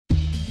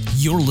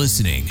You're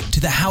listening to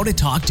the How to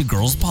Talk to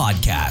Girls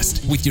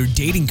podcast with your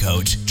dating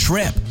coach,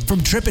 Trip, from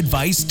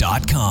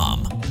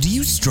tripadvice.com. Do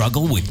you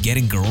struggle with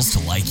getting girls to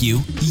like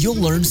you? You'll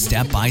learn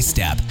step by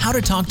step how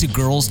to talk to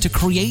girls to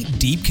create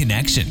deep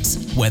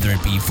connections, whether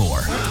it be for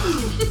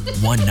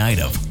one night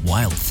of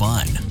wild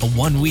fun, a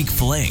 1-week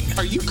fling,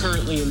 Are you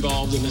currently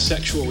involved in a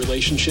sexual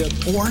relationship?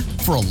 or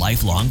for a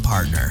lifelong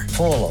partner.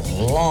 Full of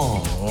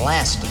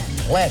long-lasting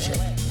pleasure.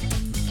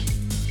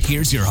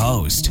 Here's your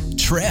host,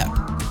 Trip.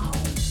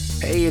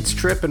 Hey, it's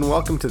Trip, and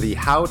welcome to the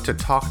How to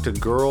Talk to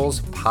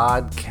Girls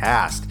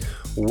podcast.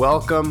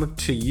 Welcome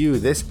to you.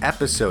 This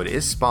episode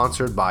is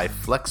sponsored by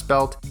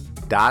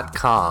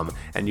FlexBelt.com,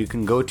 and you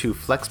can go to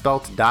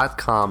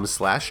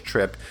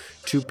FlexBelt.com/Trip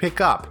to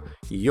pick up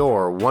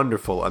your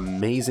wonderful,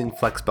 amazing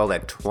Flex Belt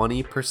at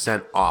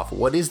 20% off.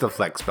 What is the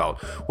Flex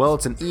Belt? Well,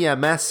 it's an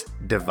EMS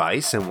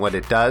device, and what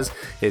it does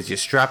is you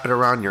strap it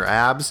around your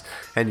abs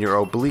and your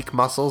oblique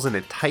muscles, and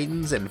it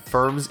tightens and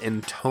firms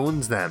and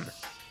tones them.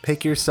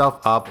 Pick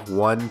yourself up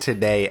one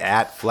today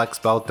at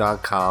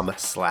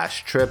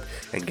flexbelt.com/Trip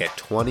and get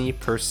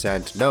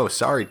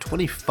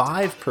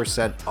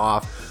 25%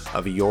 off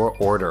of your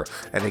order.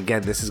 And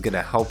again, this is going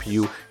to help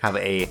you have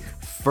a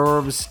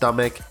firm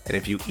stomach, and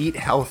if you eat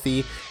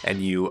healthy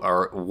and you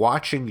are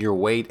watching your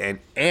weight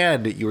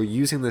and you're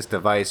using this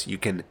device, you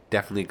can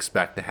definitely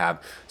expect to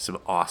have some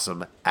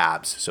awesome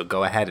abs. So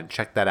go ahead and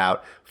check that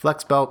out,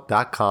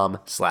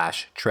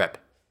 flexbelt.com/Trip.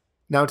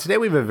 Now, today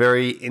we have a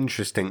very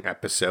interesting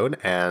episode,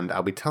 and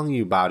I'll be telling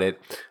you about it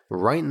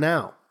right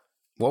now.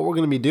 What we're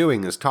going to be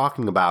doing is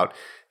talking about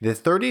the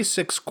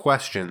 36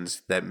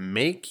 questions that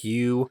make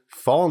you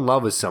fall in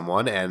love with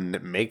someone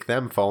and make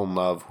them fall in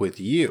love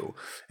with you.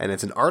 And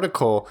it's an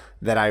article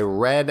that I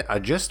read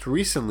just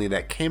recently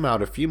that came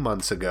out a few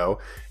months ago,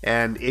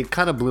 and it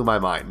kind of blew my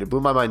mind. It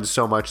blew my mind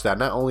so much that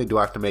not only do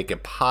I have to make a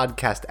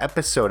podcast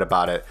episode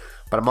about it,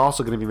 but I'm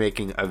also going to be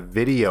making a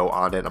video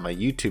on it on my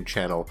YouTube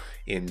channel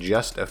in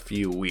just a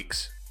few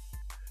weeks.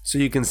 So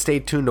you can stay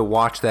tuned to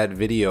watch that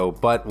video,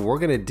 but we're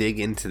going to dig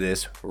into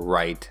this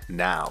right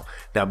now.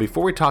 Now,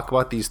 before we talk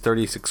about these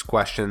 36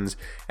 questions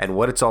and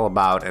what it's all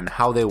about and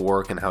how they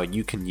work and how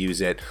you can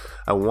use it,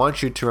 I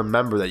want you to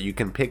remember that you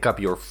can pick up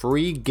your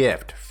free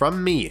gift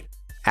from me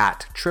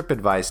at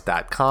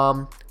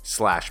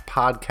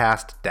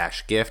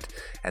tripadvice.com/podcast-gift,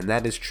 and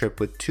that is Trip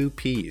with 2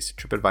 P's,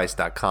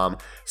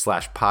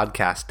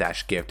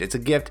 tripadvice.com/podcast-gift. It's a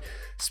gift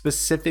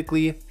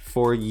specifically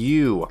for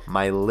you,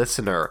 my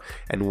listener,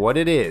 and what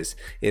it is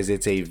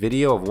it's a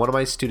video of one of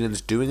my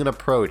students doing an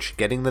approach,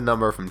 getting the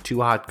number from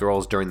 2 hot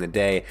girls during the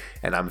day,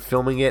 and I'm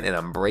filming it and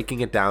I'm breaking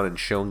it down and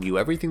showing you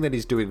everything that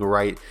he's doing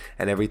right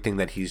and everything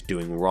that he's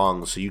doing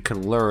wrong, so you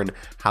can learn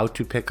how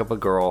to pick up a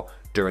girl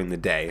during the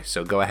day.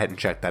 So go ahead and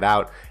check that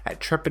out at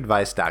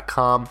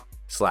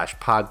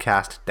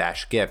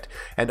tripadvice.com/podcast-gift.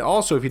 And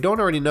also, if you don't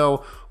already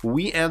know,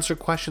 we answer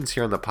questions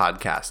here on the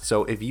podcast.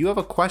 So if you have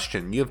a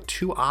question, you have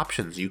 2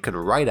 options. You can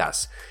write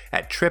us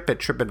at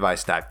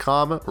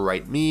trip@tripadvice.com,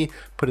 write me,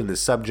 put in the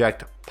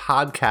subject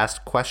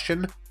podcast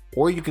question,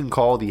 or you can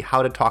call the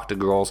How to Talk to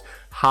Girls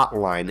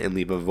hotline and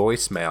leave a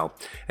voicemail.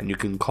 And you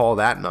can call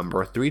that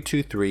number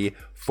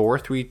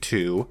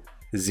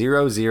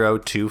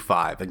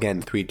 323-432-0025.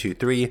 Again,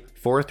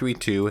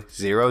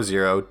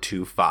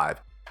 323-432-0025.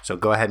 So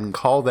go ahead and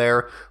call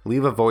there,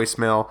 leave a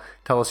voicemail,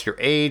 tell us your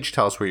age,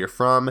 tell us where you're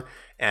from,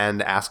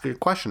 and ask your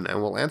question, and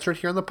we'll answer it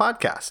here on the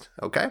podcast,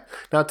 okay?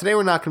 Now, today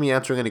we're not going to be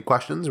answering any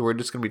questions. We're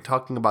just going to be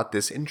talking about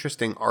this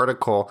interesting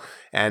article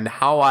and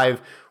how I've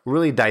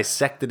really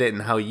dissected it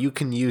and how you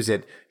can use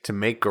it to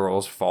make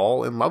girls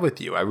fall in love with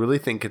you. I really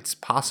think it's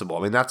possible.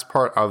 I mean, that's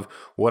part of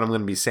what I'm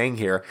going to be saying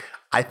here.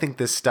 I think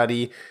this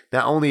study,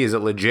 not only is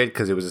it legit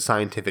because it was a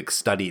scientific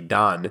study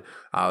done,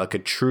 like a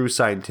true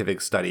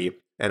scientific study,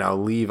 and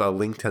I'll leave a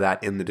link to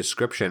that in the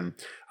description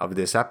of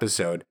this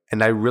episode.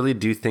 And I really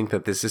do think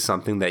that this is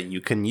something that you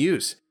can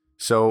use.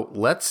 So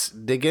let's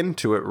dig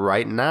into it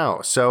right now.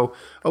 So,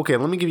 okay,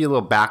 let me give you a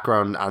little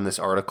background on this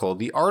article.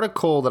 The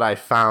article that I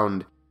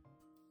found,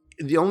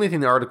 the only thing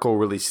the article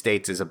really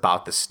states is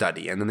about the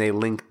study, and then they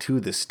link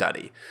to the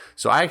study.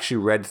 So I actually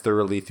read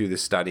thoroughly through the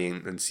study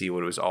and see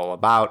what it was all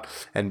about.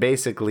 And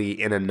basically,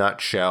 in a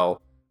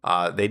nutshell,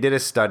 they did a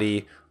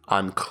study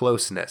on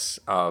closeness,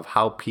 of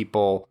how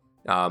people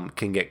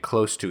can get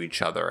close to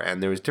each other.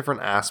 And there was different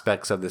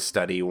aspects of the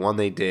study. One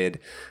they did,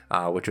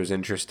 which was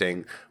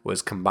interesting,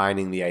 was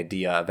combining the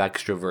idea of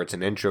extroverts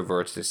and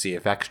introverts to see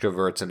if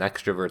extroverts and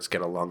extroverts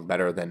get along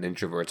better than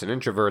introverts and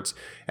extroverts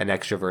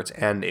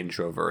and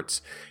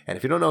introverts. And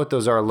if you don't know what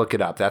those are, look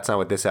it up. That's not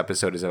what this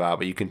episode is about,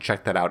 but you can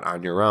check that out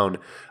on your own.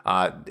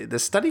 The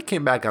study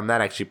came back on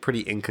that actually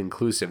pretty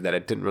inconclusive, that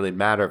it didn't really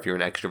matter if you're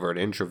an extrovert or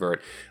introvert.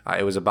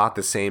 It was about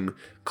the same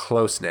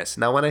closeness.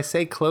 Now, when I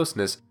say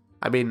closeness,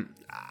 I mean,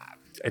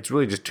 it's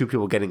really just 2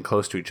 people getting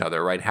close to each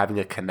other, right? Having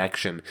a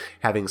connection,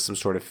 having some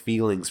sort of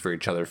feelings for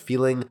each other,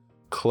 feeling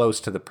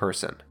close to the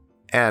person.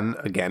 And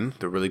again,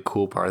 the really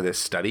cool part of this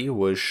study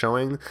was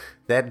showing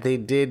that they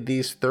did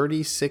these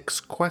 36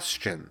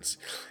 questions.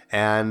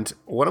 And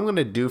what I'm going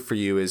to do for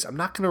you is I'm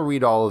not going to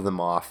read all of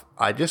them off.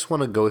 I just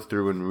want to go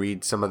through and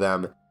read some of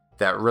them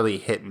that really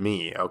hit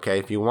me, okay?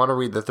 If you want to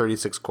read the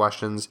 36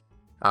 questions,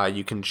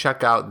 you can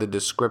check out the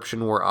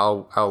description where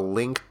I'll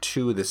link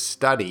to the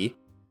study.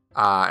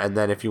 And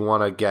then if you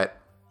want to get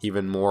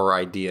even more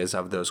ideas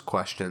of those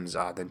questions,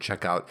 then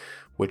check out,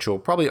 which will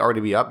probably already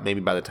be up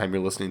maybe by the time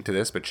you're listening to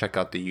this, but check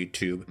out the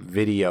YouTube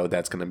video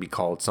that's going to be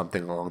called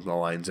something along the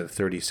lines of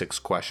 36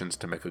 questions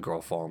to make a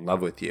girl fall in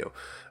love with you,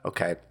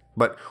 okay?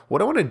 But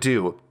what I want to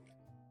do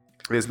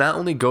is not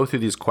only go through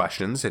these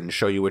questions and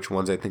show you which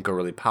ones I think are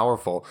really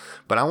powerful,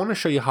 but I want to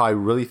show you how I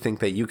really think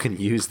that you can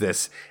use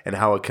this and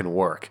how it can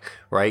work,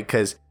 right?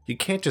 Because you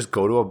can't just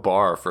go to a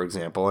bar, for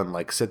example, and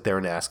like sit there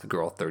and ask a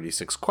girl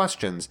 36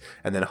 questions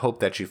and then hope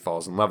that she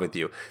falls in love with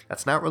you.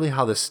 That's not really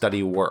how this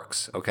study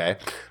works, okay?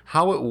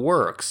 How it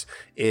works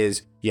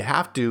is you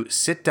have to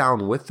sit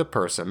down with the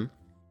person.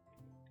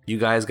 You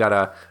guys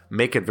gotta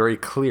make it very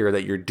clear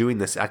that you're doing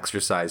this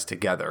exercise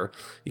together.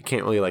 You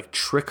can't really like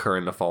trick her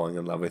into falling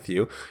in love with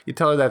you. You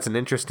tell her that's an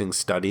interesting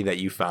study that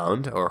you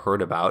found or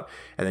heard about,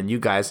 and then you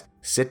guys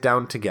sit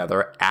down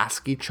together,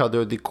 ask each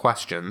other the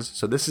questions.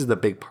 So this is the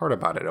big part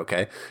about it,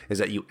 okay? Is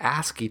that you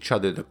ask each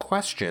other the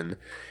question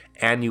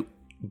and you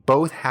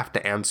both have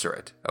to answer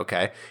it,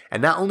 okay?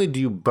 And not only do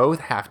you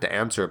both have to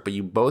answer it, but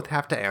you both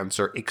have to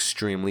answer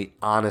extremely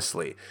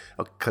honestly,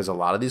 because a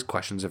lot of these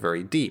questions are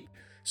very deep.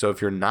 So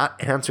if you're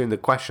not answering the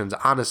questions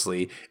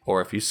honestly,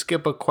 or if you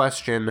skip a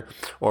question,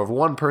 or if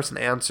one person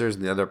answers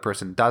and the other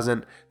person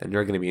doesn't, then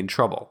you're going to be in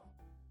trouble.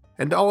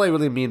 And all I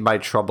really mean by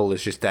trouble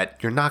is just that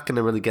you're not going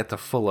to really get the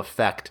full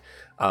effect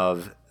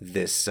of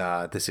this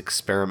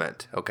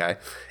experiment, okay?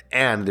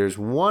 And there's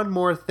one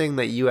more thing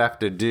that you have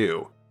to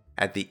do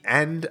at the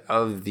end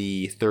of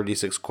the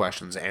 36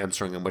 questions,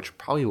 answering them, which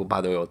probably will,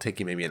 by the way, will take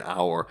you maybe an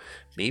hour,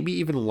 maybe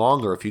even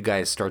longer if you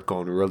guys start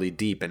going really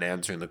deep and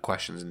answering the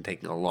questions and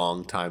taking a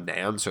long time to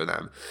answer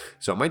them.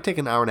 So it might take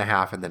an hour and a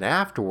half, and then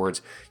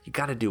afterwards, you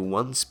got to do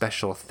one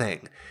special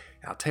thing.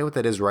 And I'll tell you what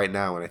that is right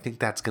now, and I think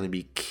that's going to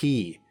be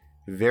key,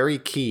 very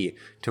key,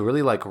 to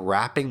really like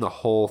wrapping the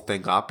whole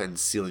thing up and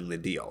sealing the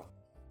deal.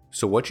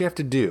 So what you have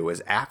to do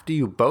is after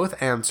you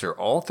both answer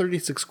all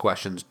 36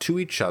 questions to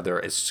each other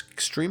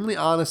extremely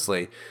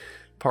honestly,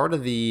 part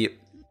of the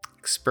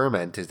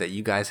experiment is that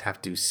you guys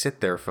have to sit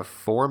there for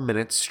 4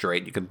 minutes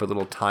straight. You can put a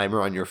little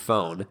timer on your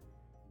phone,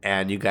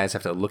 and you guys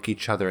have to look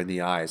each other in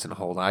the eyes and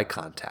hold eye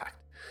contact.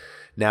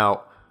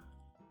 Now,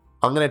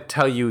 I'm going to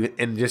tell you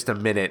in just a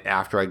minute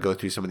after I go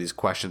through some of these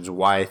questions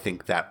why I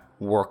think that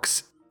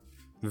works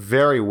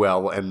very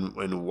well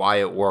and why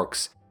it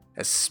works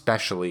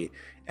especially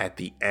at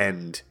the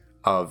end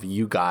of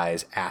you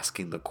guys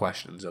asking the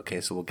questions. Okay,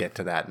 so we'll get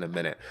to that in a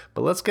minute.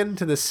 But let's get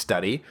into this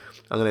study.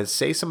 I'm going to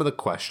say some of the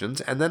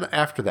questions, and then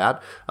after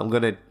that, I'm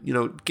going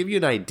to, give you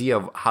an idea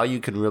of how you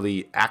can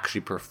really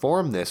actually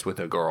perform this with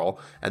a girl,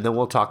 and then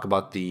we'll talk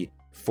about the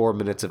 4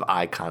 minutes of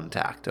eye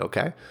contact,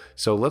 okay?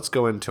 So let's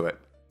go into it.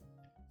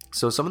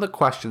 So some of the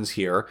questions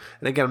here,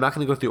 and again, I'm not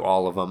going to go through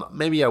all of them.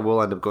 Maybe I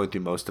will end up going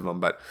through most of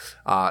them, but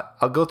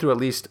I'll go through at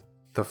least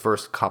the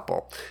first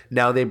couple.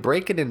 Now they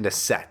break it into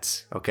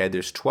sets, okay?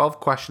 There's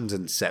 12 questions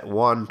in set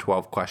 1,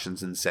 12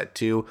 questions in set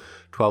 2,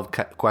 12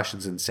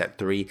 questions in set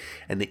 3,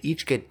 and they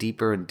each get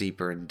deeper and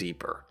deeper and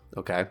deeper,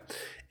 okay?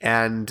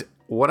 And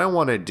what I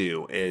want to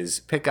do is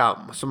pick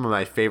out some of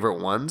my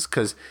favorite ones,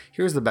 because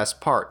here's the best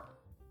part.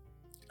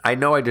 I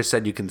know I just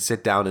said you can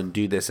sit down and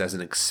do this as an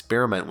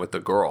experiment with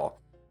a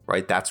girl,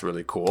 right? That's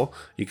really cool.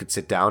 You could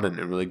sit down and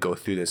really go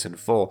through this in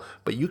full,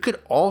 but you could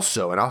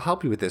also, and I'll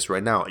help you with this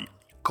right now,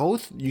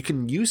 you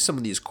can use some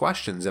of these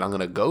questions that I'm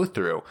going to go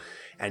through,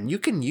 and you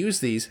can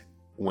use these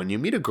when you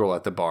meet a girl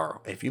at the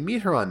bar, if you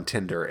meet her on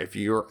Tinder, if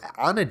you're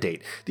on a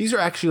date. These are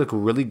actually like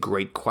really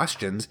great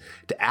questions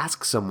to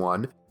ask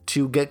someone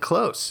to get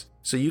close.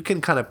 So you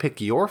can kind of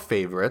pick your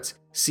favorites,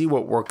 see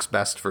what works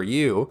best for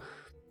you,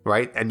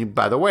 right? And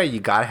by the way, you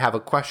got to have a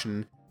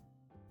question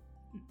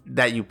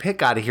that you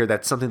pick out of here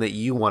that's something that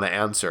you want to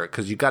answer,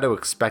 because you got to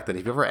expect that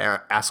if you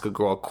ever ask a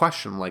girl a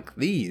question like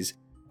these,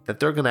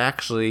 that they're going to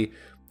actually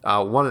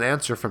want an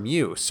answer from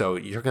you. So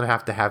you're going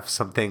to have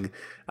something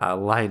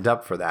lined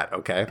up for that,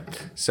 okay?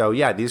 So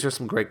yeah, these are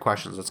some great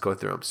questions. Let's go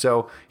through them.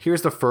 So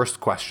here's the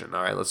first question.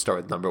 All right, let's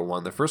start with number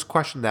 1. The first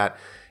question that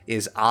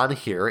is on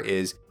here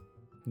is,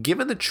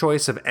 given the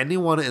choice of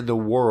anyone in the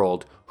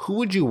world, who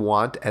would you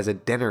want as a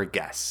dinner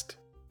guest?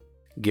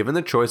 Given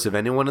the choice of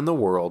anyone in the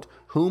world,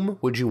 whom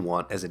would you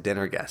want as a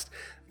dinner guest?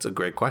 That's a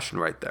great question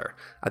right there.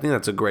 I think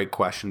that's a great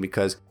question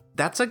because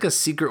that's like a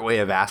secret way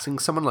of asking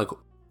someone, like,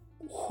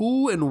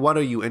 who and what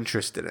are you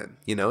interested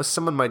in?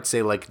 Someone might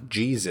say like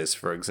Jesus,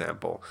 for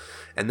example,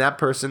 and that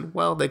person,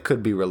 well, they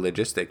could be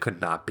religious, they could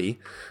not be,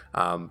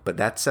 but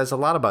that says a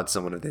lot about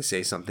someone if they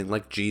say something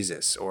like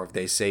Jesus, or if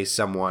they say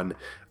someone,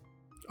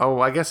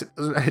 I guess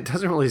it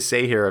doesn't really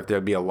say here if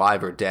they'd be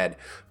alive or dead.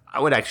 I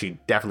would actually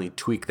definitely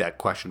tweak that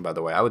question, by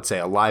the way. I would say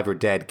alive or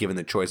dead, given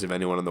the choice of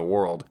anyone in the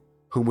world.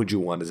 whom would you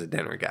want as a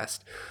dinner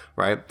guest,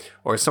 right?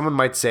 Or someone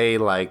might say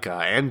like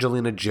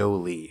Angelina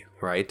Jolie,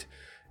 right?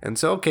 And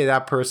so, okay,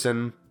 that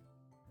person,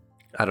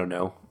 I don't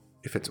know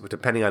if it's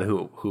depending on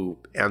who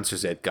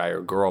answers it, guy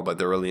or girl, but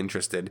they're really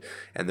interested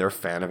and they're a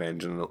fan of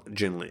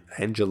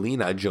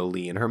Angelina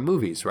Jolie and her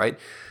movies, right?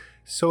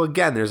 So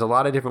again, there's a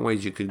lot of different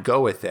ways you could go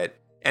with it.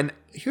 And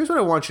here's what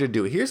I want you to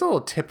do. Here's a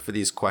little tip for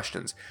these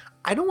questions.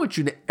 I don't want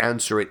you to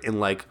answer it in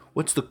like,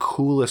 what's the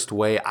coolest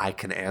way I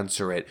can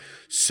answer it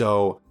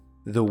so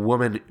the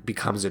woman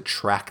becomes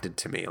attracted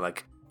to me?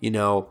 Like,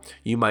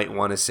 you might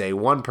want to say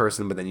one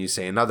person, but then you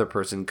say another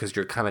person because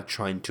you're kind of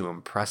trying to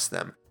impress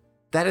them.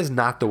 That is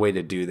not the way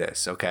to do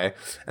this, okay?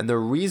 And the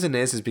reason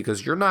is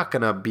because you're not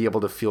going to be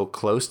able to feel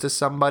close to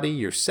somebody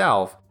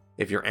yourself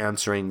if you're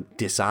answering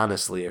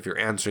dishonestly, if you're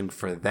answering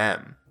for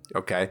them,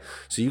 okay?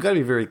 So you got to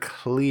be very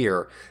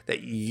clear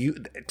that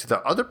to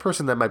the other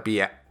person that might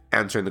be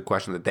answering the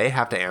question, that they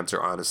have to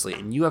answer honestly,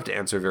 and you have to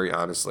answer very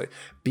honestly.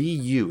 Be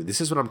you.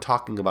 This is what I'm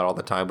talking about all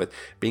the time with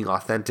being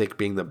authentic,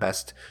 being the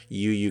best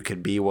you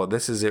can be. Well,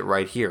 this is it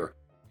right here.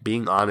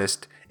 Being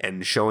honest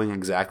and showing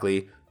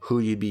exactly who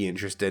you'd be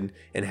interested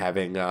in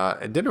having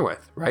a dinner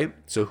with, right?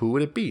 So who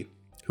would it be?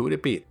 Who would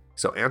it be?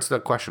 So answer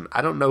that question.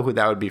 I don't know who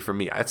that would be for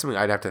me. That's something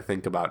I'd have to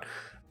think about.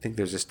 I think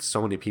there's just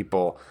so many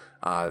people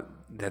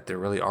that there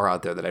really are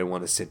out there that I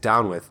want to sit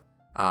down with.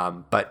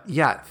 But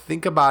yeah,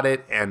 think about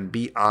it and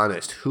be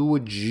honest. Who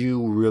would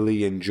you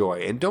really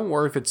enjoy? And don't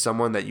worry if it's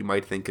someone that you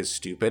might think is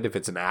stupid. If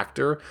it's an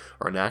actor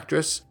or an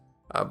actress,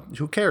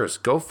 who cares?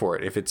 Go for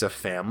it. If it's a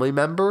family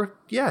member,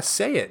 yeah,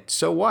 say it.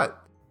 So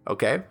what?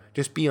 Okay?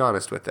 Just be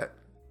honest with it.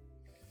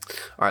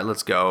 All right,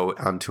 let's go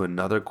on to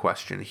another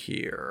question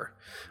here.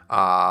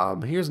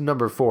 Here's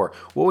number 4.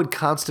 What would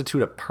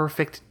constitute a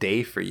perfect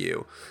day for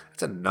you?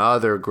 That's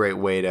another great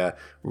way to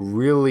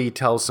really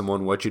tell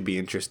someone what you'd be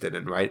interested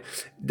in, right?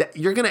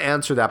 You're going to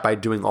answer that by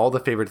doing all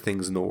the favorite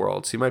things in the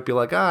world. So you might be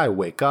like, I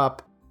wake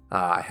up,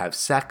 I have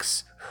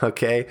sex,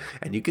 okay?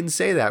 And you can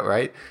say that,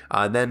 right?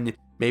 Then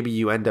maybe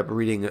you end up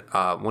reading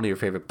one of your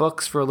favorite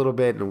books for a little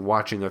bit and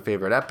watching a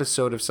favorite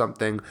episode of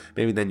something.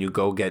 Maybe then you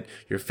go get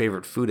your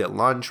favorite food at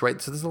lunch, right?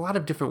 So there's a lot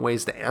of different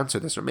ways to answer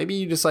this. Or maybe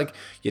you just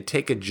you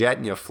take a jet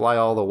and you fly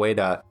all the way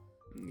to,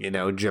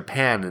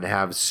 Japan and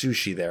have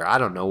sushi there. I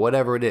don't know,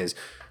 whatever it is.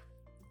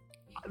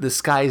 The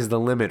sky is the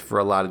limit for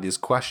a lot of these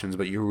questions,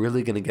 but you're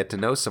really going to get to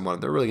know someone.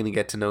 They're really going to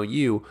get to know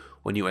you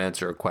when you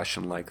answer a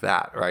question like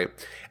that, right?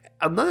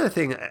 Another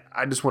thing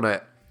I just want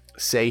to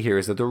say here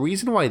is that the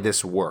reason why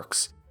this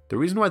works, the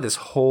reason why this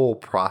whole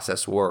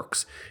process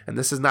works, and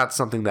this is not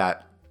something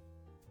that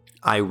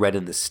I read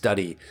in the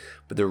study,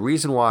 but the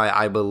reason why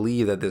I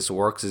believe that this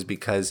works is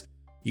because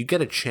you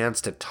get a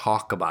chance to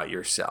talk about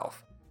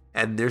yourself.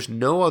 And there's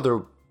no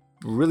other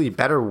really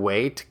better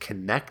way to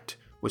connect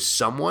with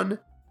someone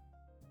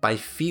by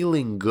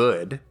feeling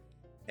good.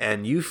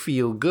 And you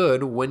feel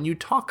good when you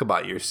talk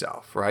about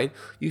yourself, right?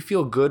 You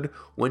feel good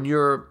when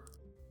you're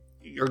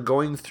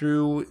going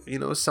through,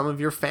 some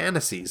of your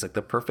fantasies, like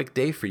the perfect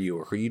day for you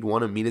or who you'd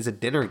want to meet as a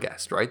dinner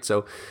guest, right?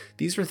 So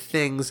these are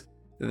things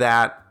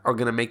that are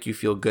going to make you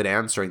feel good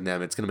answering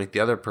them. It's going to make the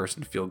other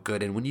person feel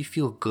good. And when you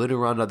feel good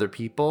around other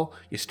people,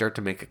 you start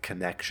to make a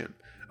connection.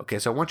 Okay,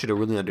 so I want you to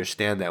really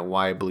understand that,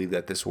 why I believe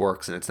that this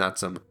works and it's not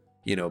some,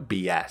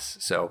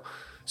 BS. So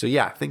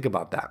yeah, think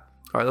about that.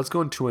 All right, let's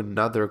go into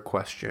another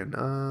question.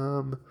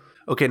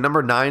 Okay,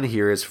 number 9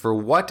 here is, for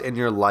what in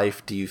your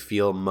life do you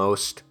feel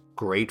most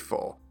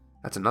grateful?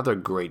 That's another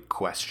great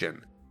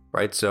question,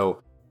 right?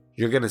 So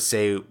you're going to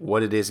say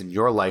what it is in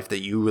your life that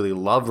you really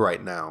love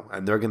right now,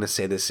 and they're going to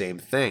say the same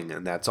thing,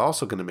 and that's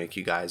also going to make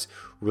you guys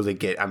really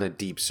get on a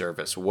deep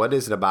service. What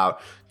is it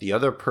about the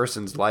other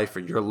person's life or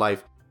your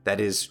life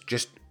that is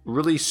just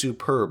really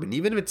superb? And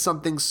even if it's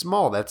something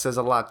small, that says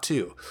a lot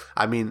too.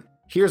 I mean,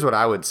 here's what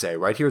I would say,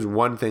 right? Here's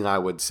one thing I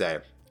would say,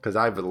 because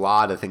I have a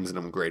lot of things that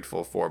I'm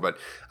grateful for, but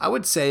I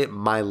would say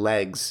my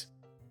legs.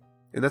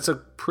 And that's a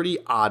pretty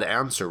odd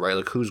answer, right?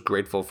 Like, who's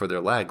grateful for their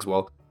legs?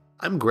 Well,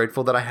 I'm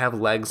grateful that I have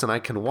legs and I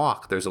can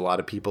walk. There's a lot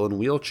of people in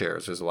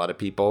wheelchairs. There's a lot of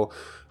people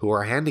who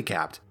are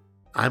handicapped.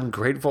 I'm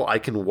grateful I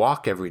can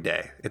walk every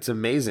day. It's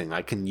amazing.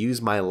 I can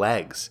use my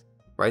legs,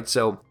 right?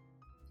 So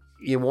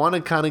you want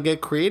to kind of get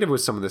creative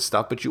with some of this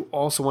stuff, but you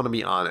also want to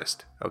be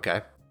honest,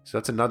 okay? So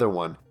that's another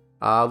one.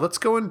 Let's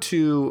go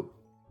into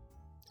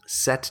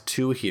set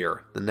 2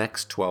 here, the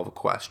next 12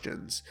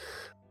 questions.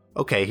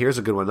 Okay, here's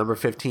a good one. Number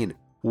 15.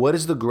 What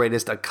is the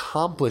greatest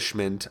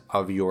accomplishment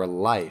of your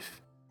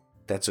life?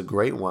 That's a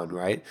great one,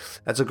 right?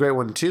 That's a great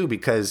one too,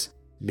 because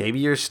maybe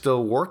you're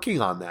still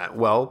working on that.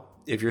 Well,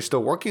 if you're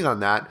still working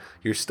on that,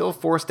 you're still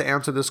forced to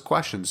answer this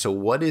question. So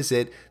what is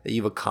it that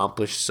you've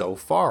accomplished so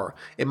far?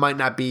 It might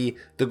not be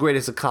the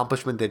greatest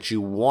accomplishment that you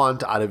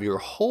want out of your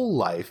whole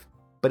life,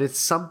 but it's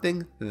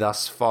something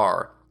thus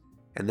far.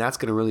 And that's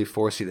going to really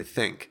force you to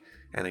think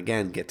and,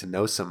 again, get to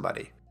know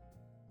somebody.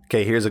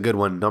 Okay, here's a good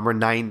one. Number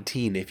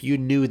 19. If you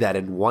knew that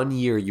in 1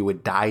 year you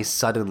would die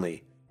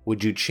suddenly,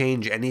 would you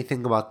change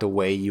anything about the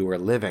way you are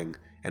living,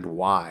 and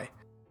why?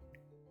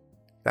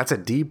 That's a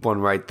deep one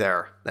right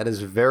there. That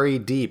is very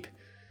deep.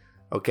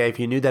 Okay, if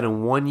you knew that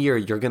in 1 year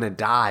you're going to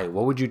die,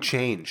 what would you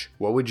change?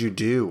 What would you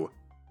do?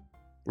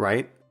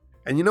 Right?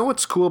 And you know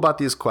what's cool about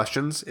these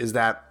questions is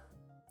that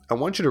I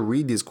want you to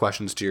read these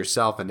questions to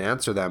yourself and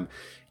answer them.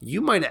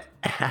 You might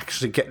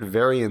actually get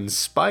very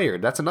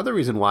inspired. That's another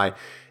reason why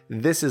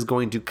this is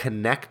going to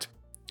connect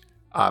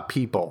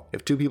people.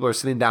 If two people are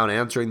sitting down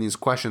answering these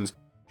questions,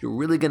 you're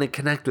really going to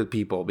connect with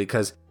people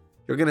because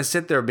you're going to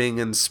sit there being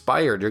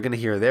inspired. You're going to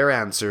hear their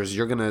answers.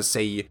 You're going to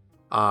say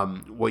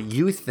what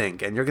you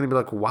think, and you're going to be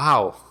like,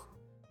 wow,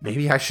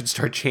 maybe I should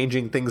start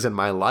changing things in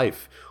my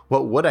life.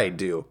 What would I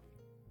do?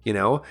 You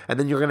know, and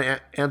then you're going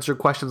to answer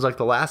questions like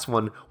the last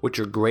one, what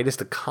your greatest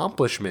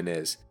accomplishment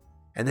is.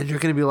 And then you're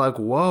going to be like,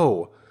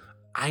 whoa,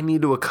 I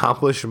need to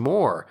accomplish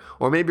more.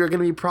 Or maybe you're going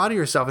to be proud of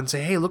yourself and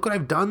say, hey, look what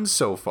I've done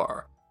so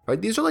far.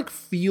 Right? These are like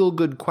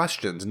feel-good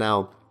questions.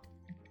 Now,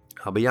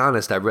 I'll be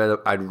honest, I've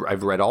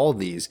read all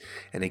these,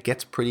 and it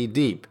gets pretty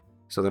deep.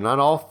 So they're not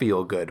all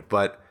feel-good,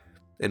 but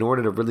in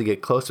order to really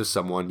get close to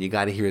someone, you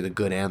got to hear the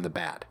good and the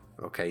bad.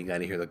 Okay, you got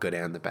to hear the good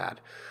and the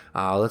bad.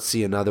 Let's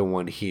see another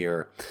one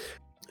here.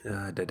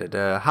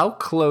 How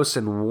close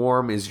and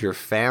warm is your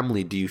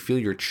family? Do you feel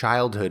your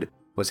childhood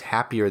was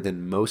happier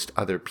than most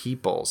other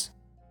people's?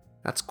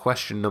 That's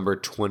question number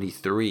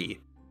 23.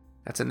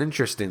 That's an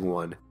interesting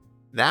one.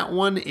 That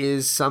one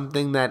is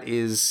something that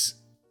it's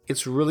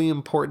really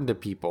important to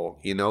people.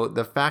 You know,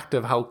 the fact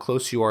of how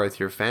close you are with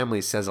your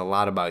family says a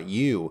lot about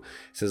you,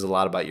 says a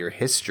lot about your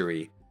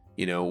history.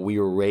 You know, we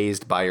were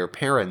raised by our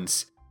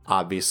parents,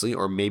 obviously,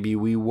 or maybe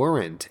we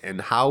weren't.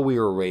 And how we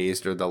were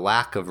raised, or the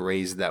lack of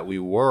raised that we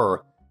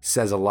were,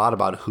 says a lot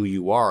about who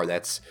you are.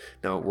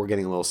 Now we're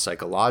getting a little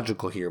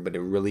psychological here, but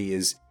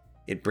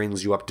it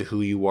brings you up to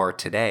who you are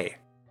today.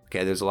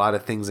 Okay, there's a lot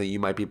of things that you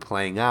might be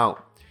playing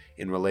out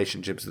in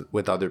relationships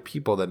with other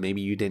people that maybe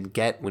you didn't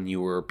get when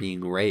you were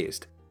being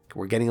raised.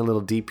 We're getting a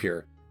little deep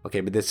here.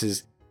 Okay, but this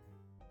is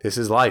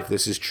life.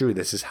 This is true.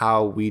 This is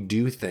how we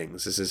do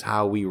things. This is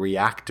how we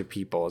react to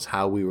people, is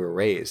how we were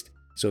raised.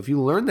 So if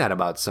you learn that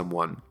about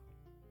someone,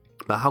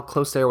 about how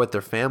close they are with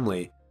their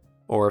family,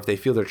 or if they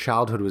feel their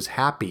childhood was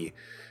happy,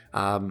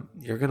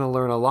 you're going to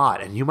learn a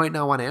lot. And you might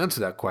not want to answer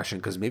that question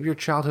because maybe your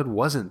childhood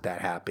wasn't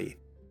that happy,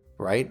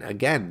 right?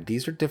 Again,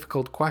 these are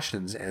difficult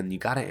questions and you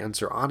got to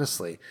answer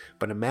honestly.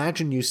 But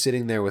imagine you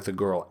sitting there with a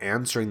girl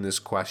answering this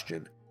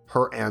question,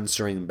 her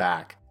answering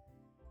back.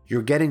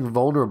 You're getting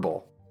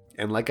vulnerable.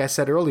 And like I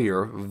said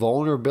earlier,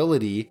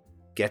 vulnerability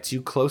gets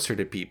you closer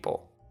to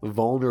people.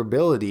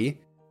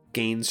 Vulnerability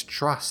gains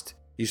trust.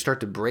 You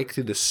start to break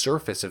through the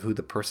surface of who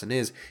the person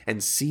is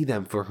and see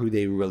them for who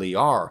they really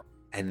are.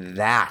 And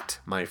that,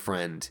 my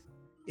friend,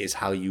 is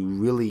how you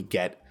really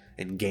get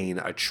and gain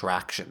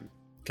attraction,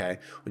 okay?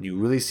 When you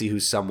really see who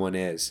someone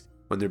is,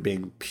 when they're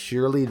being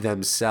purely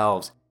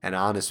themselves and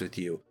honest with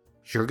you,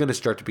 you're going to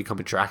start to become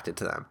attracted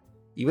to them.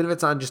 Even if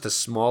it's on just a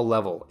small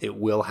level, it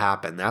will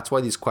happen. That's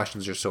why these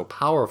questions are so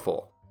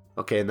powerful,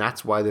 okay? And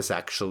that's why this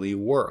actually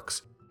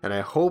works. And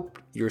I hope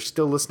you're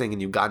still listening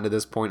and you've gotten to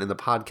this point in the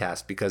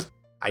podcast because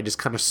I just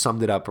kind of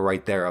summed it up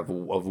right there of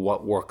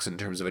what works in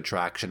terms of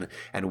attraction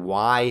and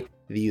why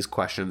these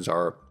questions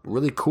are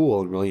really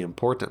cool and really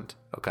important,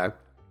 okay?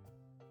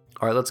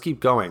 All right, let's keep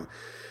going.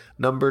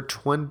 Number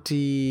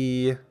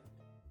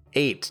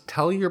 28,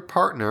 tell your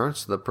partner,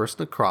 so the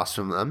person across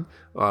from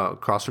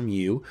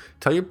you,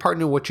 tell your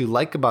partner what you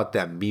like about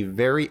them. Be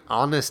very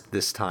honest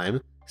this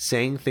time,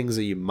 saying things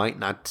that you might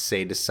not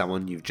say to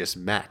someone you've just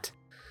met.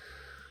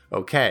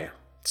 Okay,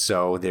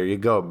 so there you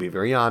go. Be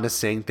very honest,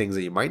 saying things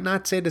that you might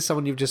not say to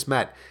someone you've just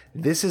met.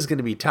 This is going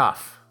to be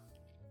tough.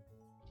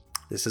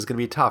 This is going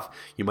to be tough.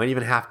 You might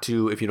even have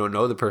to, if you don't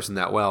know the person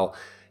that well,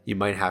 you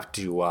might have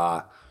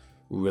to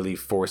really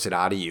force it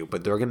out of you.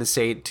 But they're going to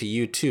say it to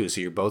you too,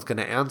 so you're both going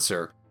to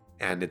answer.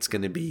 And it's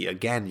going to be,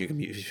 again, you're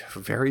going to be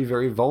very,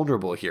 very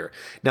vulnerable here.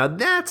 Now,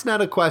 that's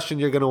not a question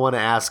you're going to want to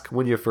ask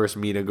when you first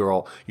meet a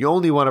girl. You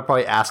only want to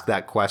probably ask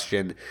that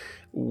question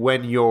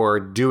when you're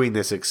doing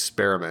this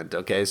experiment,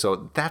 okay?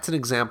 So that's an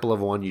example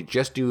of one you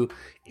just do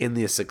in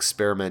this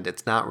experiment.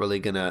 It's not really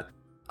going to,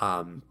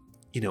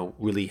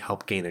 really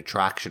help gain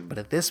attraction. But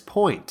at this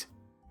point,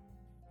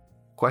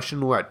 question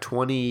we're at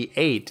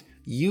 28,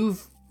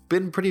 you've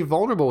been pretty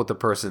vulnerable with the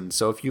person.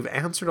 So if you've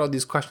answered all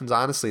these questions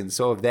honestly, and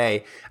so have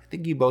they, I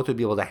think you both would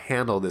be able to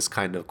handle this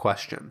kind of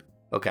question,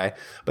 okay?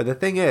 But the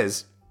thing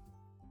is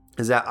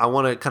that I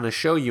want to kind of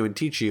show you and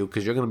teach you,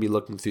 because you're going to be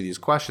looking through these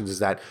questions, is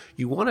that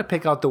you want to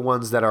pick out the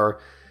ones that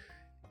are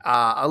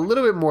a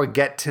little bit more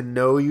get to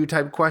know you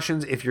type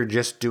questions if you're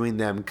just doing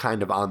them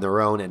kind of on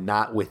their own and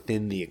not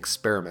within the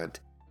experiment.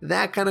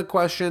 That kind of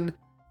question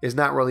is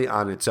not really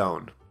on its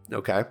own,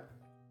 okay?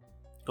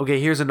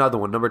 Okay, here's another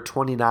one, number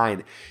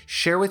 29.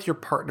 Share with your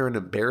partner an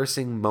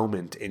embarrassing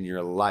moment in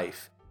your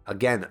life.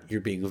 Again,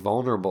 you're being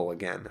vulnerable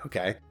again,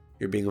 okay?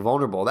 You're being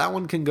vulnerable. That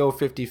one can go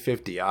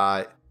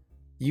 50-50.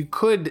 You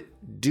could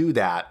do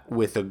that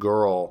with a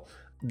girl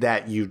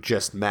that you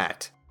just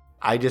met.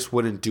 I just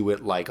wouldn't do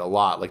it like a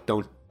lot. Like,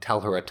 don't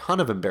tell her a ton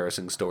of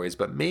embarrassing stories,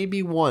 but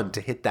maybe one to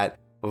hit that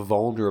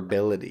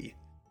vulnerability,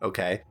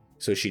 okay?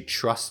 So she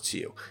trusts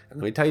you. And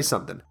let me tell you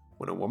something.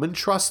 when a woman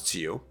trusts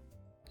you,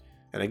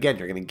 and again,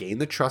 you're going to gain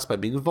the trust by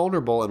being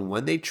vulnerable, and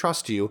when they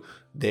trust you,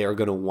 they are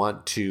going to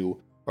want to,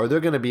 or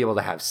they're going to be able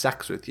to have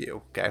sex with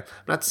you, okay?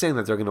 I'm not saying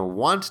that they're going to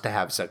want to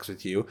have sex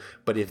with you,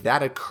 but if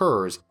that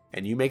occurs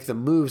and you make the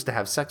moves to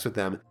have sex with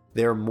them,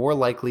 they're more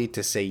likely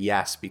to say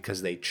yes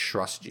because they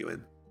trust you.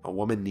 And a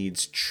woman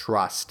needs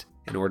trust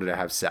in order to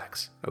have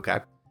sex, okay?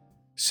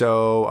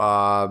 So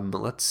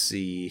let's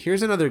see.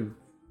 Here's another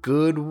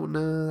good one.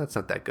 No, that's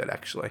not that good,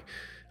 actually.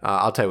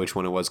 I'll tell you which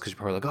one it was because you're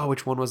probably like, oh,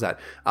 which one was that?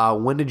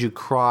 When did you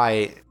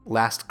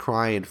last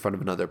cry in front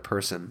of another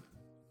person?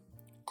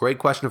 Great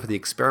question for the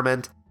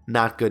experiment.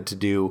 Not good to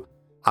do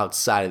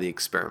outside of the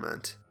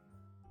experiment.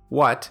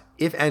 What,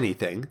 if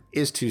anything,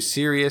 is too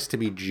serious to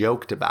be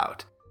joked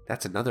about?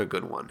 That's another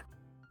good one.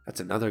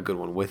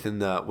 Within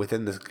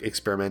the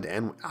experiment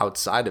and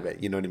outside of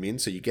it. You know what I mean?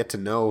 So you get to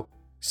know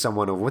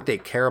someone of what they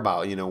care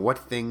about. You know, what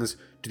things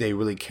do they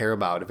really care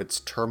about? If it's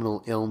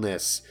terminal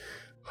illness,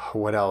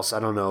 what else?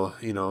 I don't know.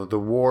 You know, the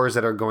wars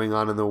that are going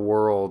on in the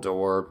world,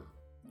 or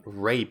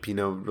rape. You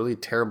know, really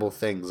terrible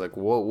things. Like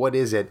what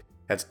is it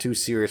that's too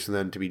serious for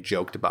them to be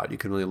joked about? You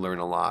can really learn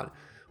a lot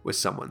with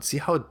someone. See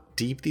how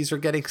deep these are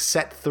getting?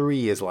 Set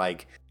 3 is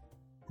like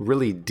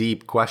really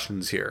deep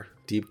questions here.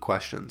 Deep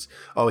questions.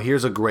 Oh,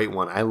 here's a great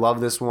one. I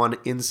love this one.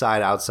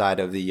 Inside, outside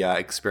of the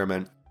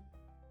experiment.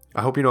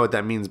 I hope you know what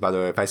that means, by the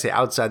way. If I say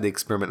outside the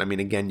experiment, I mean,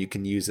 again, you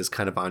can use this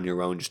kind of on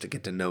your own just to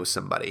get to know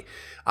somebody.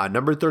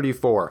 Number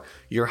 34.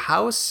 Your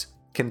house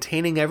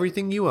containing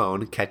everything you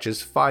own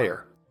catches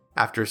fire.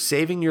 After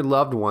saving your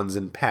loved ones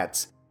and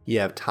pets, you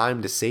have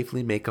time to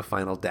safely make a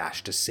final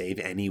dash to save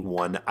any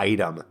one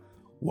item.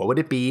 What would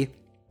it be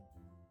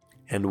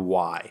and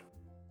why?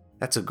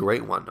 That's a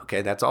great one,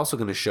 okay? That's also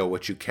going to show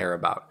what you care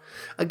about.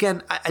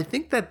 Again, I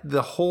think that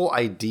the whole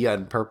idea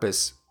and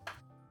purpose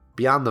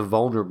beyond the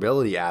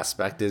vulnerability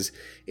aspect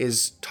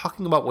is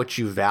talking about what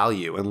you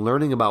value and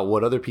learning about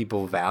what other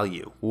people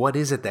value. What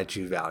is it that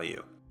you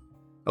value?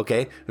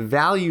 Okay?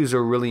 Values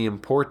are really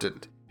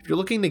important. If you're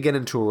looking to get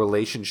into a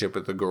relationship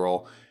with a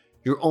girl,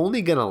 you're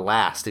only going to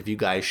last if you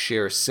guys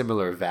share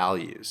similar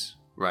values,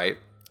 right?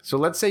 So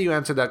let's say you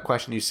answered that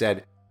question. You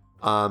said,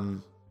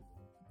 my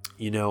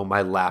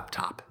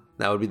laptop.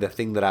 That would be the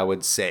thing that I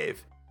would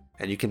save.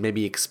 And you can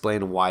maybe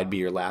explain why it'd be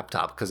your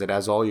laptop, because it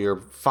has all your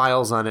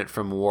files on it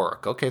from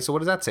work. Okay, so what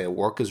does that say?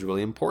 Work is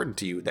really important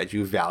to you, that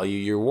you value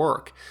your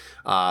work.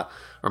 Or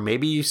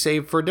maybe you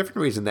save for a different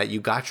reason, that you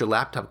got your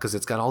laptop because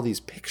it's got all these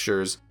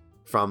pictures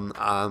from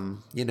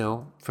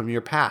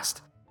your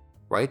past,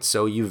 right?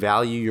 So you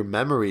value your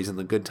memories and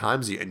the good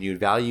times, and you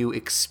value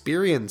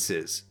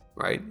experiences,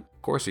 right?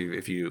 Of course,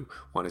 if you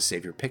want to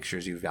save your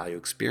pictures, you value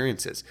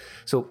experiences.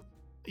 So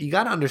you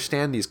got to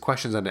understand these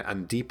questions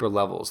on deeper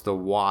levels, the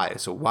why.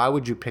 So why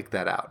would you pick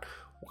that out?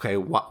 Okay,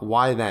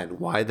 why then?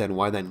 Why then?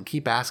 Why then?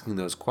 Keep asking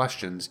those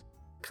questions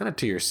kind of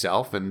to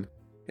yourself and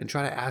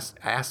try to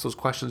ask those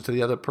questions to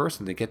the other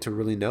person to get to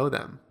really know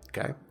them,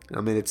 okay?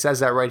 I mean, it says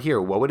that right here.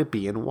 What would it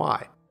be and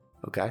why?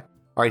 Okay?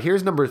 All right,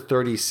 here's number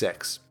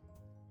 36.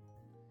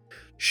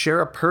 Share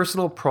a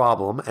personal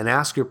problem and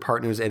ask your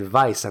partner's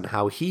advice on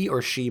how he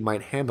or she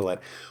might handle it.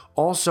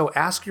 Also,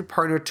 ask your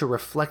partner to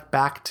reflect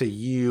back to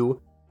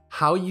you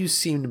how you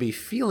seem to be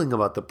feeling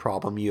about the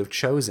problem you have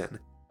chosen.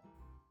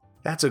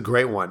 That's a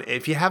great one.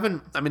 If you've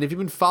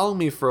been following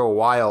me for a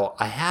while,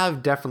 I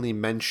have definitely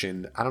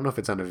mentioned, I don't know if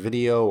it's on a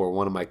video or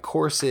one of my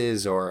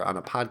courses or on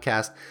a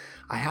podcast,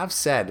 I have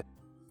said,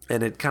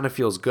 and it kind of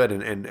feels good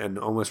and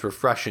almost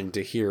refreshing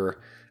to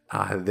hear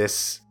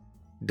this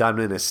done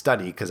in a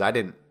study, because I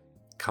didn't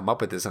come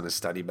up with this on a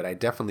study, but I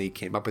definitely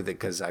came up with it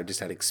because I just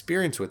had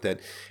experience with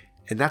it.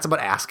 And that's about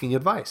asking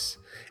advice.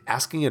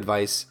 Asking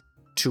advice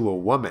to a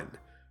woman.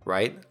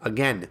 Right?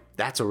 Again,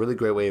 that's a really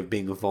great way of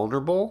being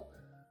vulnerable.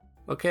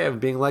 Okay, of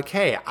being like,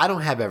 hey, I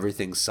don't have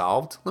everything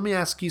solved. Let me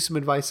ask you some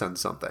advice on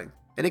something.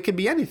 And it could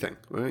be anything,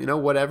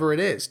 whatever it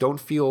is.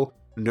 Don't feel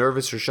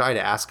nervous or shy to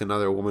ask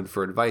another woman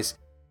for advice.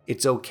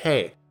 It's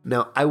okay.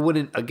 Now,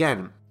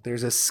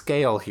 there's a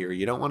scale here.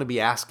 You don't want to be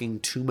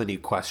asking too many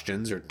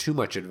questions or too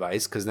much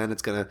advice, because then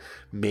it's going to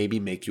maybe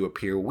make you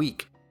appear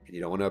weak. And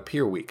you don't want to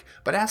appear weak.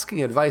 But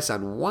asking advice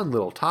on one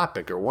little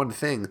topic or one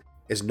thing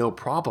is no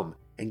problem.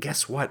 And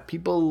guess what?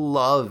 People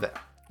love it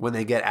when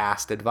they get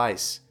asked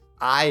advice.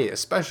 I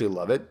especially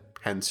love it,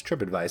 hence Trip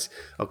Advice.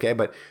 Okay,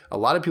 but a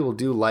lot of people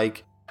do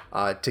like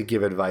to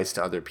give advice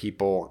to other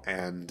people,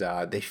 and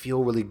they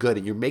feel really good.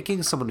 And you're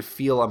making someone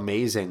feel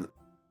amazing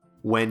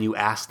when you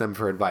ask them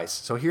for advice.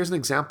 So here's an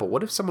example.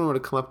 What if someone were to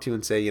come up to you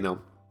and say,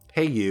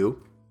 hey,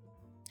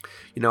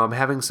 I'm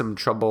having some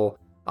trouble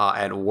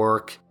at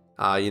work.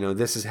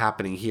 This is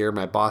happening here.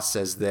 My boss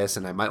says this,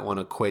 and I might want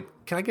to quit.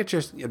 Can I get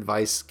your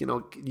advice?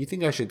 Do you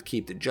think I should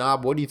keep the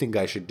job? What do you think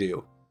I should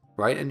do?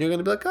 Right? And you're going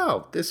to be like,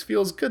 oh, this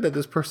feels good that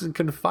this person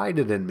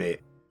confided in me,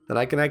 that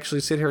I can actually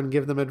sit here and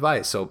give them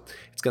advice. So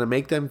it's going to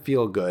make them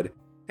feel good.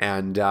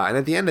 And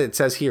at the end, it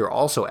says here,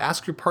 also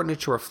ask your partner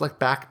to reflect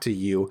back to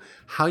you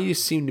how you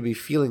seem to be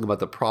feeling about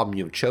the problem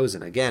you've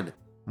chosen. Again,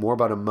 more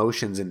about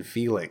emotions and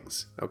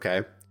feelings.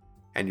 Okay.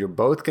 And you're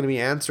both going to be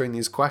answering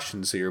these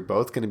questions. So you're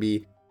both going to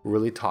be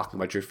really talking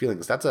about your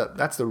feelings. That's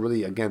the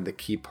really, again, the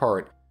key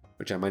part,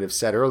 which I might have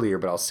said earlier,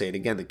 but I'll say it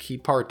again. The key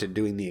part to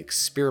doing the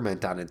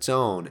experiment on its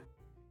own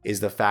is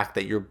the fact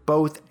that you're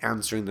both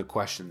answering the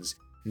questions.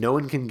 No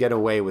one can get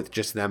away with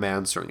just them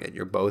answering it.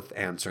 You're both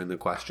answering the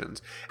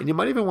questions. And you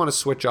might even want to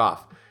switch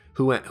off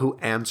who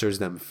answers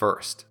them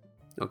first.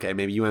 Okay,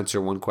 maybe you answer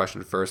one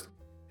question first,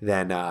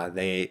 then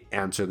they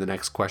answer the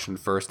next question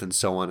first, and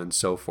so on and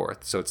so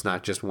forth. So it's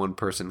not just one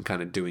person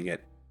kind of doing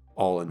it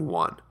all in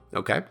one.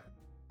 Okay?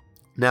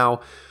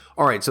 Now,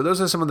 all right, so those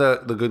are some of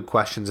the good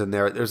questions in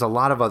there. There's a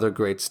lot of other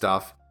great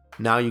stuff.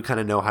 Now you kind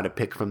of know how to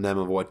pick from them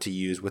of what to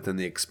use within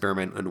the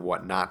experiment and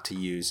what not to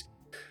use.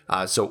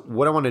 So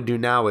what I want to do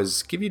now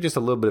is give you just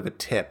a little bit of a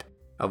tip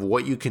of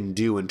what you can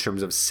do in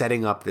terms of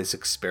setting up this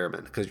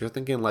experiment. Because you're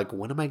thinking, like,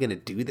 when am I going to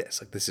do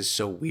this? Like, this is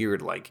so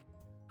weird. Like,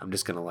 I'm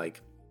just going to,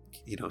 like,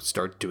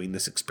 start doing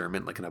this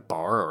experiment like in a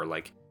bar, or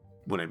like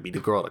when I meet a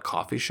girl at a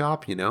coffee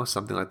shop,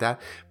 something like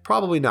that.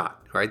 Probably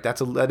not, right?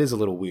 That is a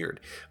little weird.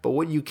 But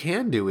what you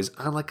can do is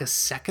on like a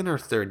second or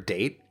third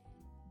date,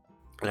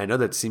 and I know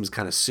that seems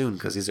kind of soon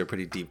because these are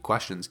pretty deep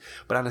questions,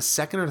 but on a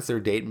second or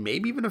third date,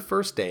 maybe even a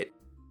first date,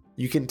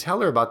 you can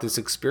tell her about this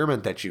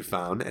experiment that you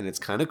found, and it's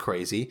kind of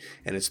crazy,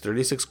 and it's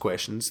 36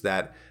 questions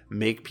that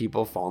make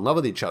people fall in love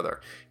with each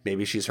other.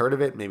 Maybe she's heard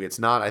of it, maybe it's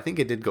not. I think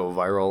it did go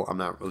viral. I'm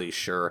not really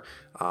sure.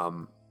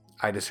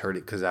 I just heard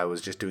it because I was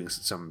just doing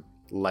some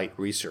light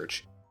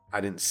research.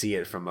 I didn't see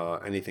it from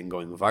anything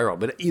going viral.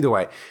 But either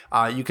way,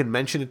 you can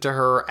mention it to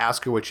her,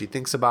 ask her what she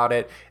thinks about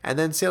it, and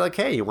then say like,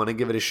 hey, you want to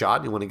give it a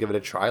shot? You want to give it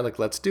a try? Like,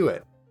 let's do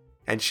it.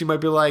 And she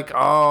might be like,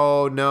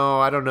 oh, no,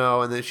 I don't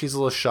know. And then she's a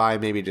little shy,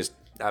 maybe just,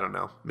 I don't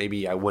know.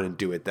 Maybe I wouldn't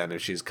do it then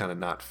if she's kind of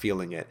not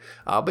feeling it.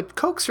 But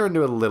coax her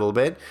into it a little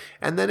bit.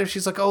 And then if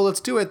she's like, oh,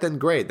 let's do it, then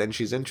great. Then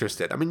she's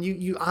interested. I mean,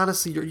 you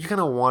honestly, you're going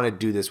to want to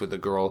do this with a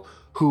girl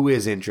who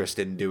is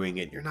interested in doing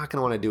it. You're not going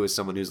to want to do it with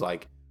someone who's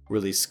like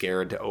really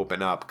scared to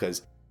open up,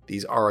 because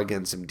these are,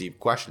 again, some deep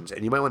questions.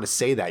 And you might want to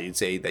say that. You'd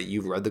say that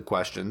you've read the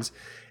questions,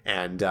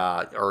 and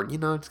or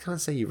just kind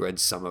of say you've read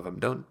some of them.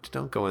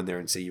 Don't go in there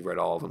and say you've read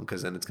all of them,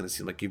 because then it's going to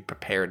seem like you've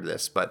prepared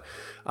this. But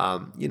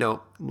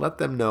let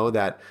them know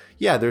that,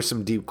 yeah, there's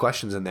some deep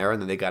questions in there,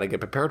 and then they got to get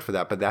prepared for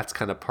that. But that's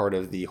kind of part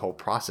of the whole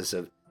process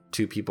of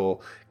two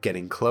people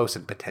getting close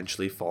and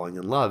potentially falling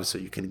in love. So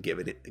you can give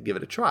it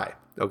a try.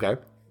 Okay.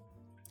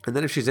 And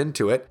then if she's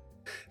into it,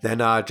 then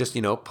just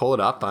pull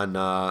it up on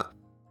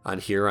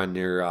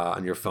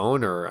your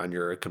phone or on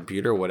your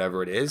computer,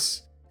 whatever it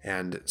is,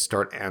 and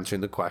start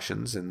answering the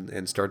questions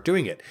and start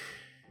doing it.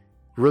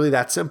 Really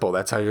that simple.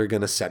 That's how you're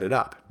going to set it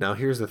up. Now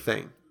here's the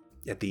thing.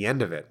 At the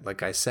end of it,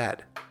 like I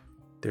said,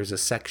 there's a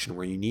section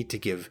where you need to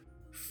give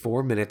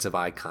 4 minutes of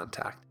eye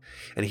contact.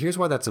 And here's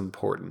why that's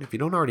important. If you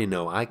don't already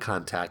know, eye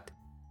contact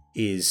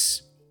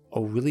is a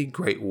really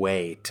great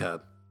way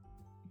to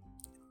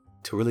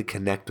really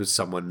connect with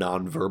someone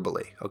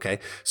non-verbally, okay?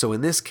 So in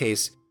this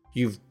case,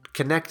 you've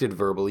connected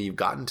verbally, you've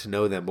gotten to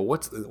know them, but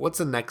what's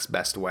the next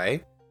best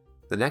way?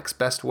 The next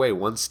best way,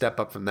 one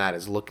step up from that,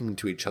 is looking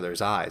into each other's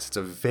eyes. It's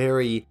a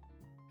very,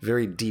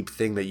 very deep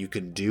thing that you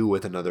can do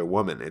with another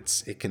woman.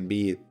 It can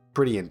be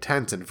pretty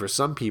intense, and for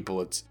some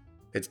people, it's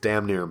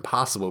damn near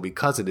impossible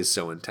because it is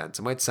so intense.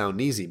 It might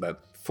sound easy,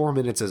 but 4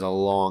 minutes is a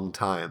long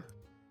time.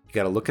 You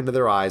got to look into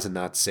their eyes and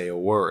not say a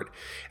word.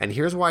 And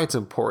here's why it's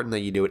important that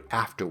you do it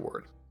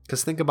afterward.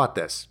 Because think about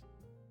this.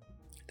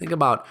 Think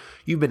about,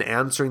 you've been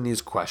answering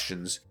these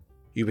questions.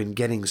 You've been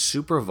getting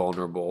super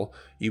vulnerable.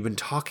 You've been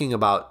talking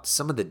about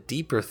some of the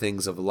deeper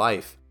things of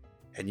life.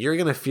 And you're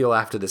going to feel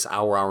after this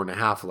hour and a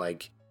half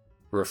like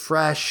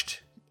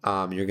refreshed.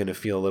 You're going to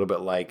feel a little bit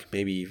like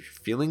maybe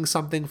feeling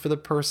something for the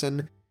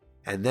person.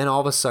 And then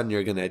all of a sudden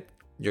you're going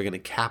to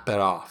cap it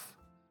off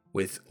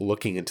with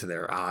looking into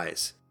their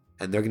eyes.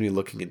 And they're going to be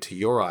looking into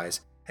your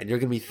eyes. And you're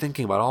going to be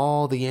thinking about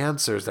all the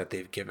answers that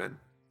they've given.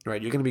 Right?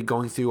 You're going to be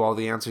going through all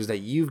the answers that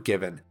you've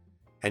given.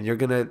 And you're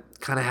going to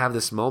kind of have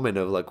this moment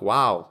of like,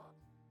 wow,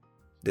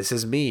 this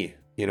is me.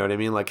 You know what I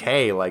mean? Like,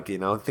 hey, like,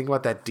 think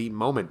about that deep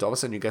moment. All of a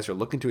sudden you guys are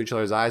looking to each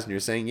other's eyes and you're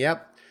saying,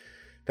 yep,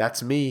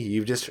 that's me.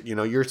 You've just,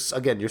 you're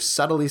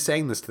subtly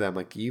saying this to them.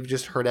 Like, you've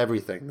just heard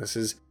everything. This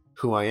is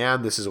who I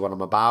am. This is what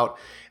I'm about.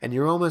 And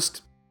you're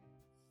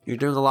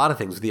doing a lot of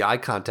things with the eye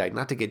contact,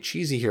 not to get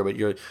cheesy here, but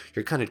you're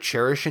kind of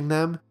cherishing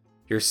them.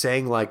 You're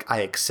saying like, I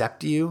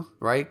accept you,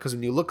 right? Because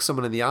when you look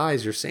someone in the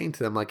eyes, you're saying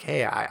to them like,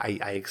 hey,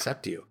 I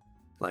accept you.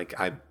 Like,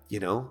 I'm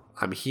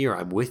here,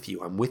 I'm with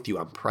you,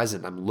 I'm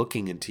present, I'm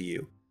looking into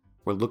you.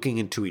 We're looking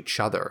into each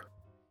other.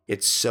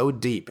 It's so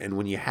deep. And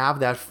when you have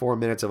that 4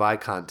 minutes of eye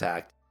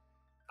contact,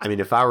 I mean,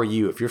 if I were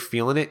you, if you're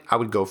feeling it, I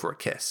would go for a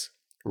kiss.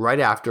 Right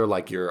after,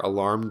 like, your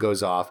alarm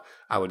goes off,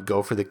 I would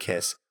go for the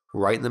kiss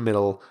right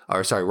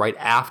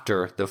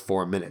after the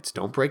 4 minutes.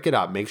 Don't break it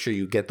up. Make sure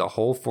you get the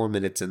whole 4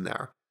 minutes in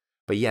there.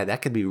 But yeah,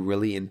 that can be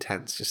really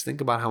intense. Just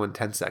think about how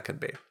intense that could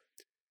be.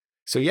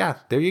 So yeah,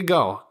 there you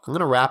go. I'm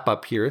going to wrap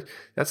up here.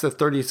 That's the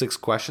 36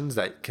 questions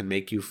that can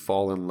make you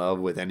fall in love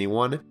with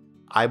anyone.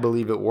 I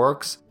believe it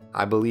works.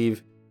 I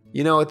believe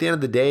You know, at the end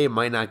of the day, it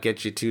might not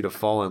get you two to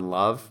fall in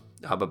love.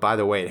 But by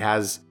the way, it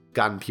has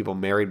gotten people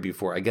married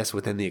before. I guess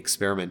within the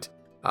experiment,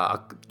 a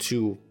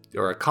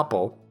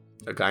couple,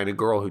 a guy and a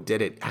girl who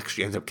did it,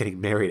 actually ends up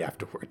getting married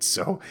afterwards.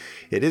 So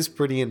it is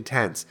pretty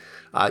intense.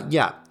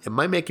 Yeah, it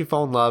might make you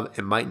fall in love.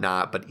 It might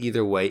not. But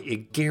either way,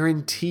 it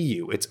guarantee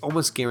you. It's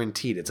almost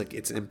guaranteed.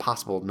 It's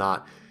impossible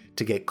not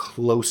to get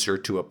closer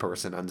to a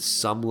person on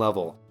some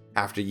level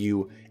after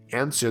you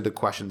answer the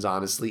questions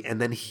honestly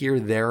and then hear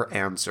their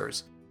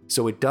answers.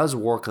 So it does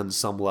work on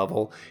some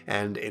level,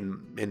 and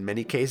in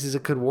many cases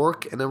it could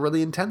work in a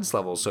really intense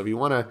level. So if you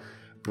want to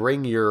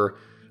bring your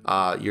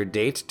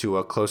date to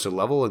a closer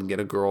level and get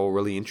a girl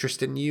really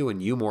interested in you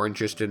and you more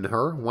interested in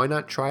her, why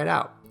not try it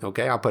out?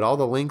 Okay, I'll put all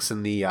the links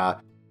in the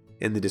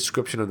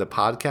description of the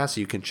podcast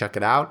so you can check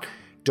it out.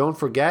 Don't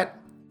forget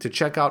to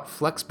check out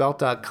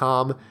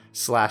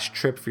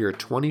flexbelt.com/trip for your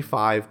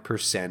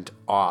 25%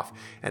 off.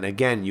 And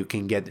again, you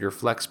can get your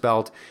Flex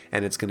Belt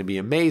and it's going to be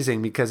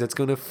amazing because it's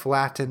going to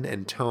flatten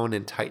and tone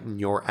and tighten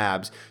your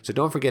abs. So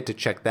don't forget to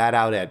check that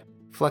out at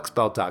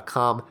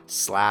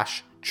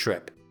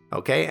flexbelt.com/trip.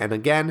 Okay. And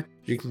again,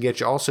 you can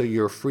get also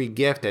your free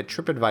gift at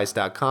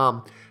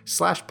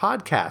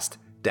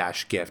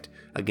tripadvice.com/podcast-gift.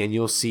 Again,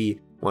 you'll see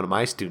one of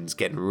my students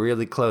getting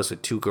really close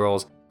with two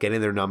girls,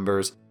 getting their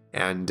numbers,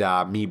 and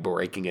me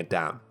breaking it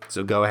down.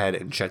 So go ahead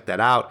and check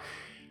that out.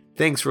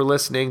 Thanks for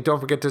listening.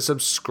 Don't forget to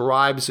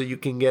subscribe so you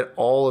can get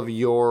all of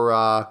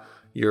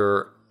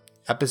your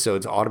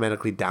episodes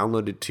automatically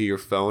downloaded to your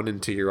phone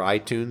and to your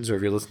iTunes, or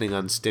if you're listening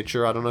on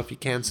Stitcher, I don't know if you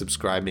can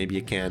subscribe. Maybe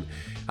you can.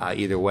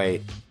 Either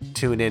way,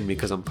 tune in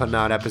because I'm putting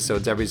out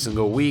episodes every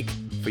single week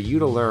for you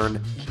to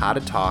learn how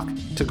to talk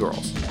to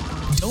girls.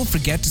 Don't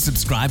forget to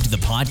subscribe to the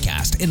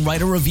podcast and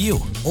write a review.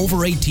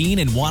 Over 18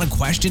 and want a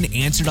question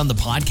answered on the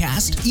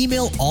podcast?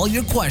 Email all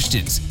your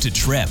questions to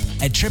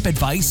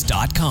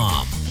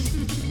trip@tripadvice.com.